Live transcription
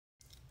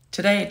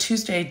Today,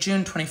 Tuesday,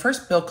 June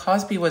 21st, Bill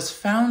Cosby was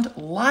found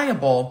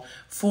liable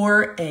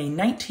for a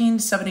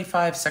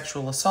 1975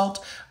 sexual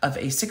assault of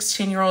a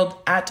 16-year-old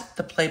at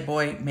the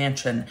Playboy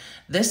Mansion.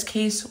 This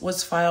case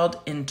was filed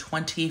in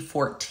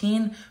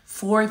 2014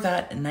 for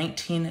that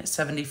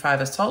 1975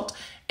 assault,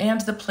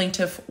 and the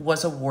plaintiff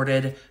was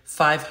awarded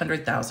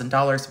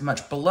 $500,000,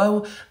 much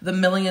below the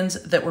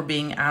millions that were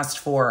being asked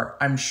for.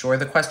 I'm sure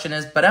the question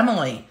is, but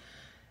Emily,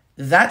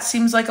 that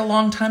seems like a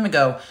long time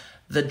ago.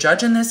 The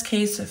judge in this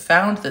case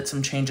found that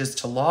some changes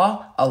to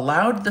law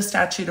allowed the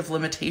statute of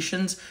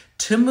limitations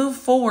to move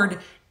forward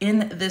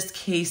in this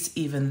case,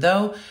 even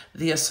though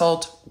the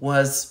assault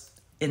was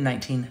in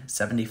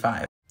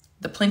 1975.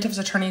 The plaintiff's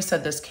attorney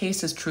said this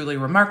case is truly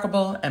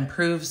remarkable and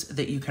proves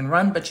that you can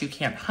run, but you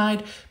can't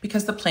hide,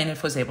 because the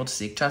plaintiff was able to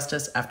seek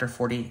justice after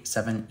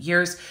 47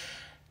 years.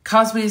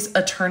 Cosby's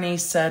attorney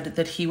said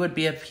that he would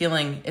be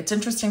appealing. It's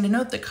interesting to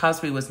note that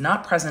Cosby was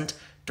not present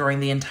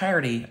during the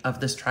entirety of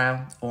this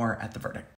trial or at the verdict.